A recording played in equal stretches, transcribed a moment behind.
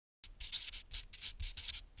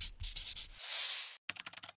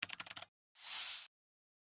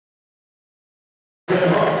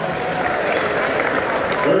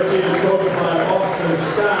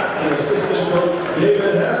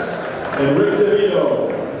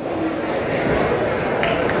DeVito.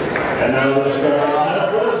 And now we're starting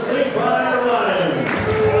out for the St. Clair Lions.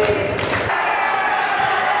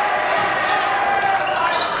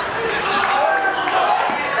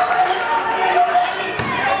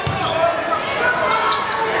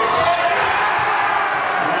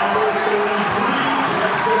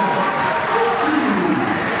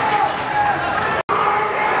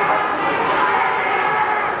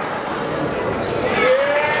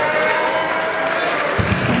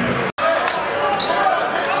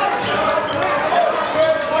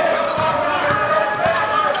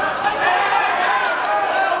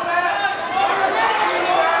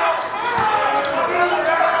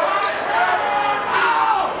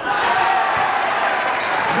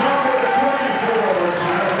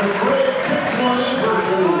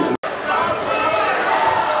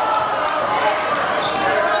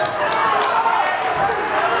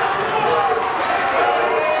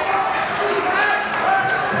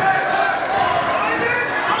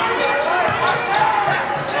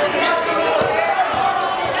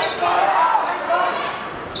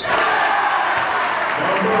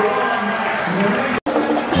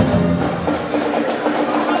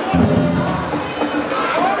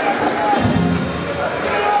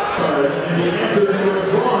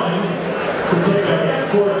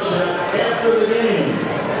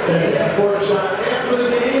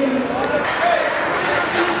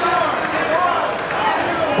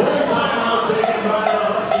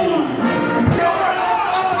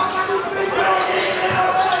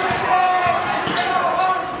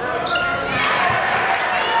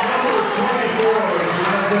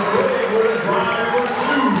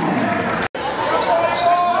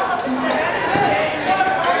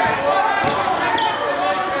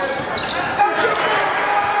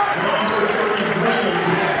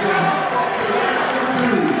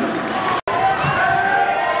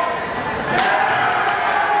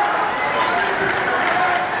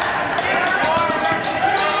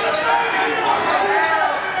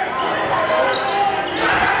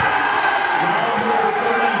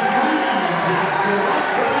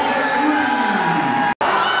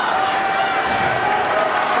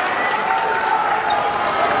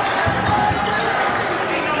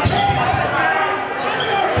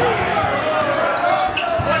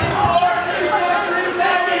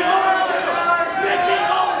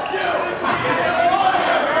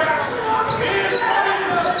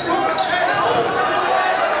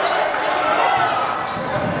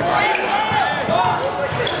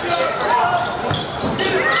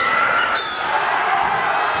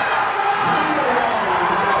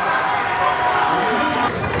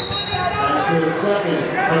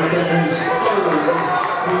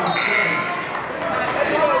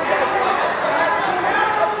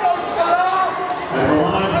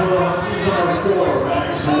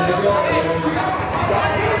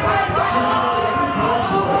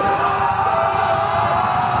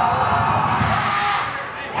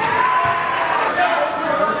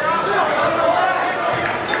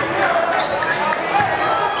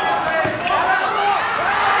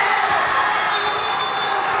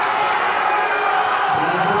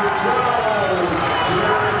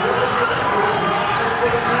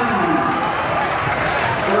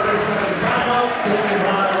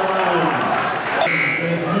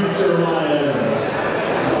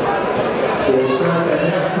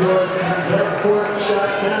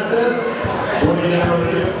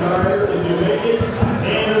 $20 gift card if you make it,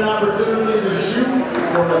 and an opportunity to shoot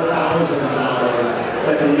for $1,000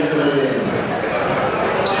 at the end of the game.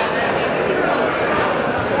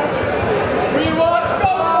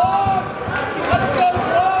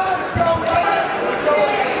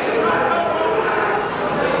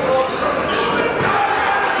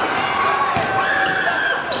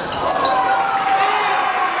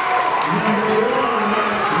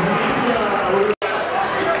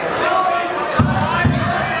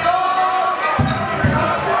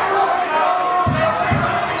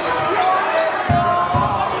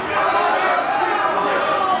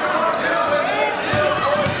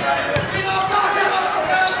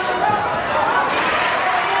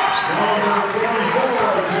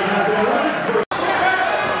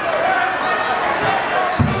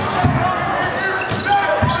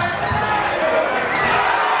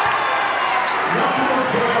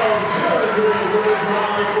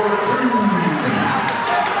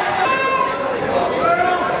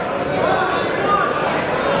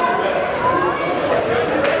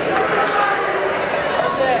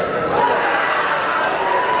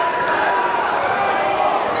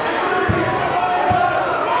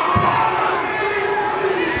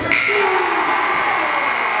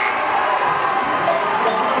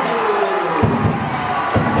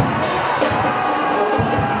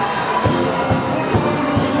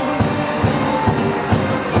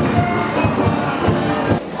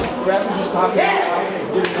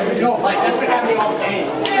 like that's what happened all day.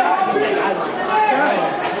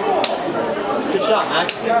 Good shot, man.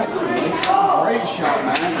 Great shot,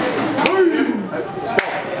 man.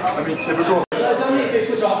 I mean, typical. Eli's on me, if they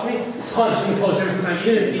switch off me, it's punch in the post every time.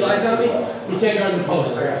 Even if Eli's on me, you can't guard the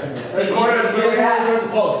post. The corner doesn't guard the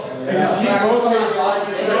post. And just keep rotating.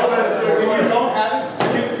 If you don't have it,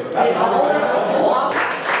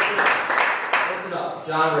 Listen up,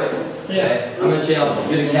 John Rick. Yeah. I'm gonna challenge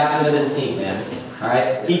you. You're the captain of this team, man. All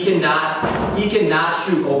right. He cannot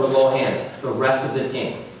shoot over low hands the rest of this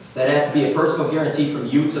game. That has to be a personal guarantee from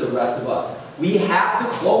you to the rest of us. We have to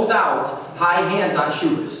close out high hands on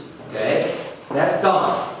shooters. Okay? That's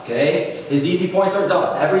done. Okay? His easy points are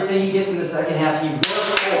done. Everything he gets in the second half, he worked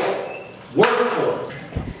for. Worked for.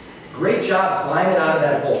 Great job climbing out of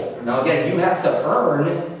that hole. Now again, you have to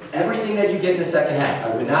earn everything that you get in the second half. I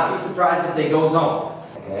would not be surprised if they go zone.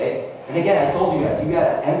 Okay? And again, I told you guys, you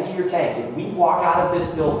gotta empty your tank. If we walk out of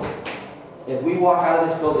this building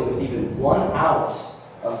with even 1 ounce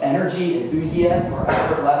of energy, enthusiasm, or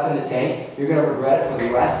effort left in the tank, you're gonna regret it for the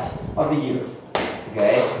rest of the year.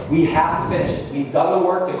 Okay? We have to finish it. We've done the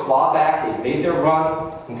work to claw back. They've made their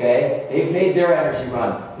run. Okay? They've made their energy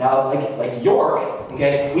run. Now, like York,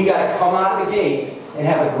 okay, we got to come out of the gates and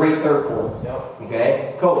have a great third quarter. Yep.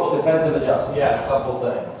 Okay? Coach, defensive adjustments. Yeah, a couple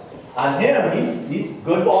things. On him, he's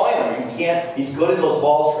good ball handler. He's good at those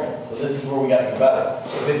ball screens. So this is where we got to get better.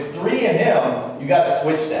 If it's 3 in him, you got to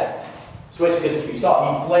switch that. Switch, because you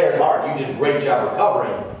saw he flared hard. You did a great job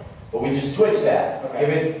recovering. But we just switch that. Okay. If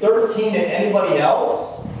it's 13 to anybody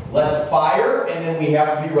else, let's fire, and then we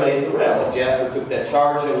have to be ready at the rim. Like Jasper took that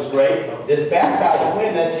charge, it was great. This back guy's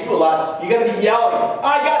win, that's you a lot. You got to be yelling,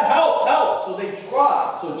 I got help, help. So they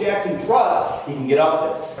trust. So Jackson trusts he can get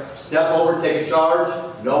up there. Step over, take a charge.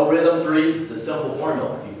 No rhythm threes. It's a simple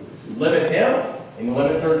formula. If you limit him and you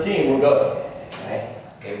limit 13, we're good. Okay.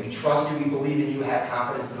 Okay. We trust you. We believe in you. Have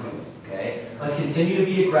confidence in you. Okay. Let's continue to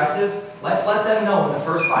be aggressive. Let's let them know in the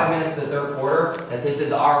first 5 minutes of the third quarter that this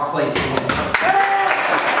is our place to win.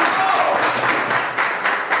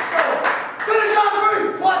 Finish on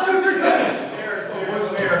 3! 1, 2, 3, finish! Cheers,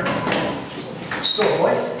 boys, here. Go,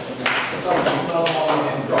 boys. What's up? You saw the ball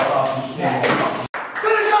and drop off. You can't.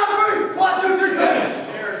 Finish on 3! 1, 2, 3, finish!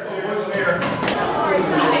 Cheers, boys, here.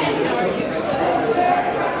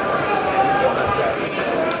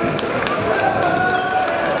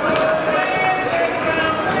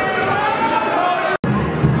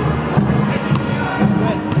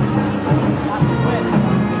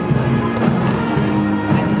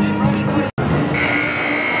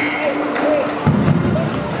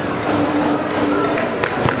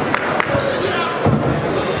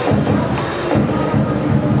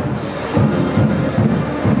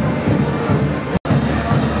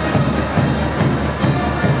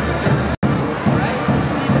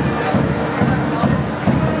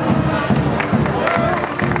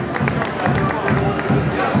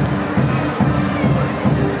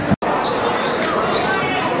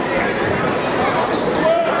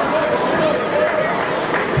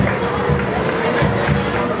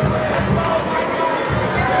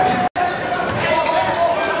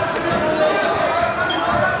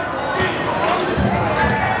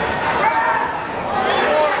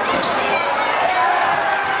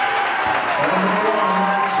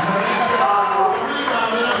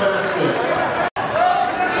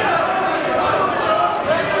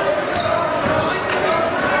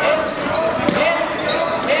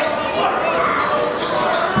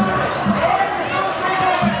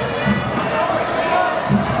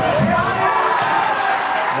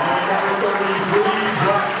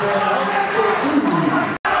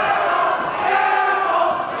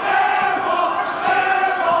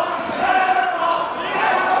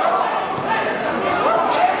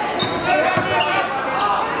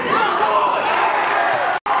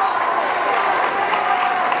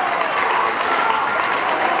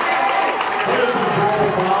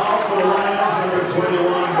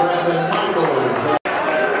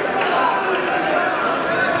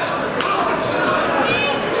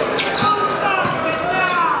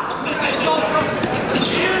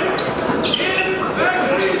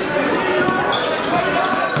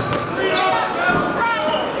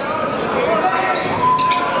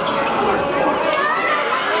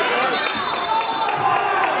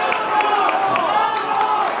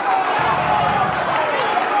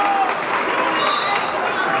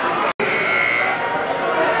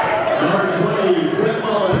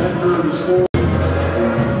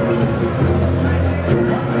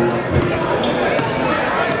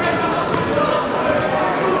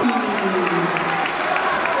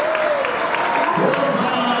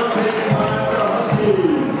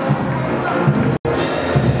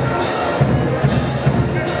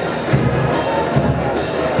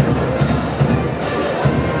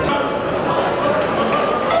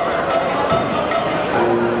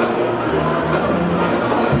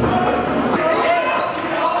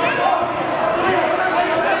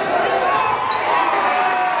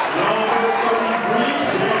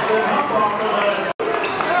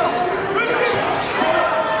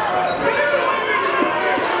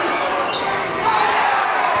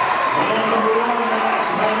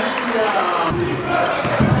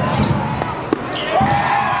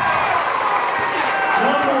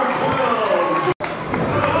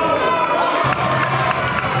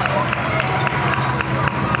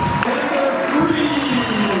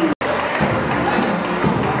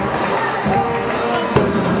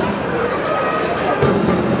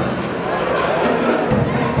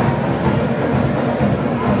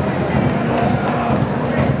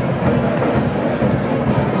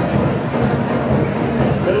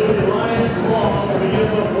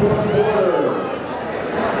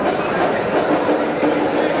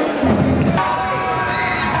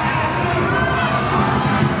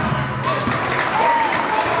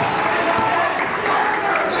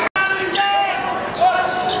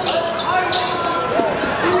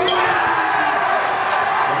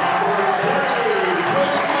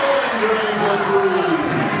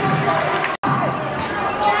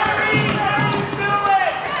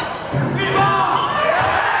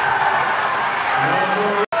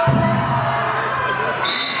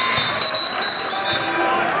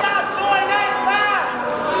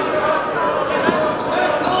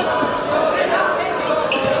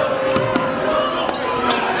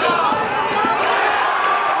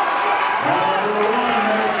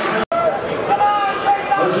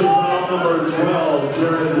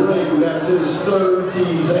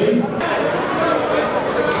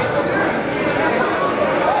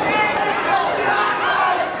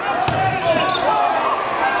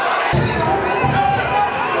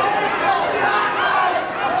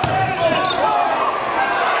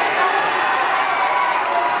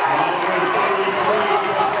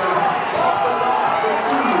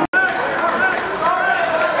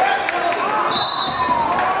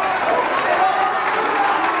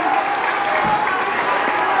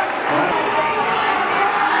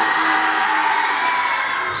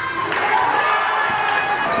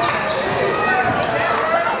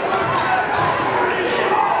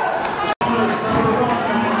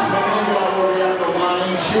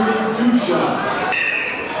 shooting 2 shots.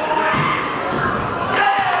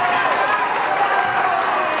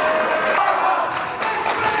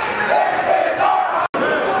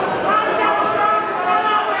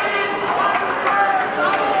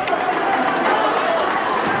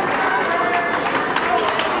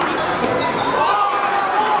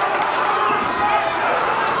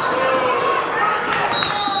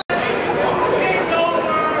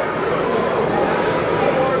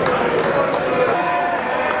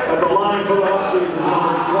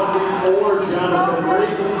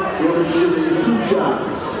 He'll be shooting 2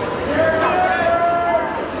 shots.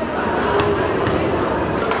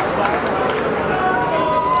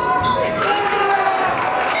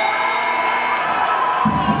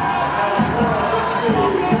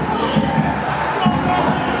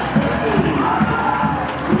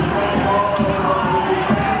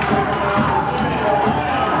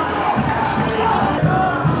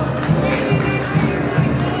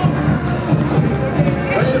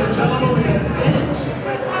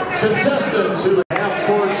 Contestants who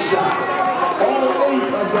half-court shot. All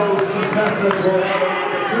 8 of those contestants will have an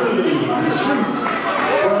opportunity to shoot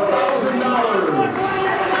for $1,000.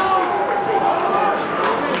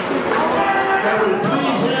 Can we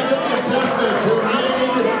please have the contestants who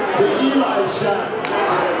made the Eli shot?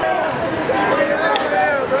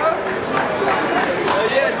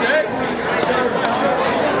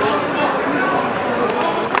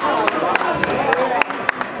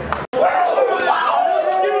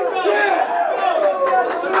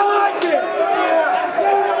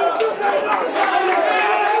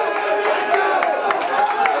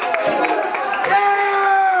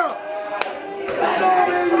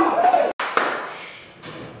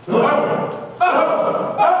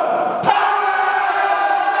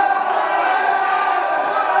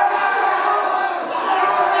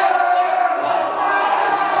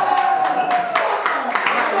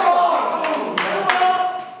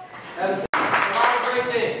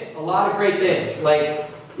 Great things, like,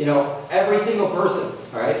 you know, every single person,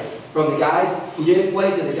 all right, from the guys who didn't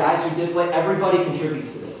play to the guys who did play, everybody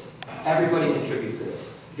contributes to this. Everybody contributes to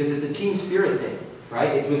this because it's a team spirit thing, right?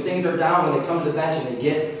 It's when things are down, when they come to the bench and they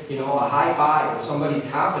get, you know, a high five or somebody's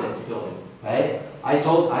confidence building, right? I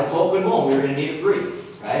told Quinmon we were going to need a 3,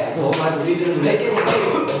 right? I told him I believed in him to make it,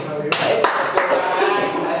 right?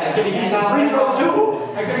 I could have used some free throws too.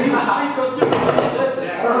 I could have used some free throws too. Listen,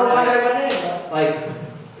 I don't know why I went in. Like,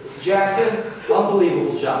 Jackson,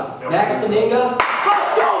 unbelievable job. Max Meninga,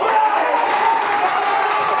 let's go, man!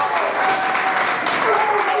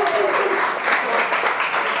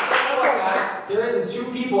 There are 2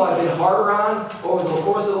 people I've been harder on over the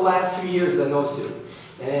course of the last 2 years than those 2.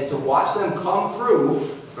 And to watch them come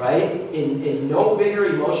through, right, in no bigger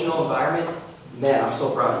emotional environment, man, I'm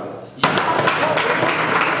so proud of you guys.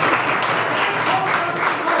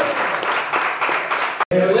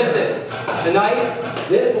 Hey, listen, tonight,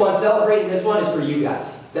 this one, celebrating this one, is for you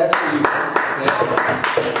guys. That's for you guys.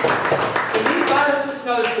 To me, Viator's just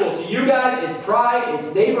another school. To you guys, it's pride,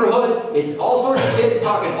 it's neighborhood, it's all sorts of kids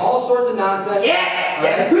talking all sorts of nonsense. Yeah!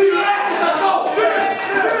 Right?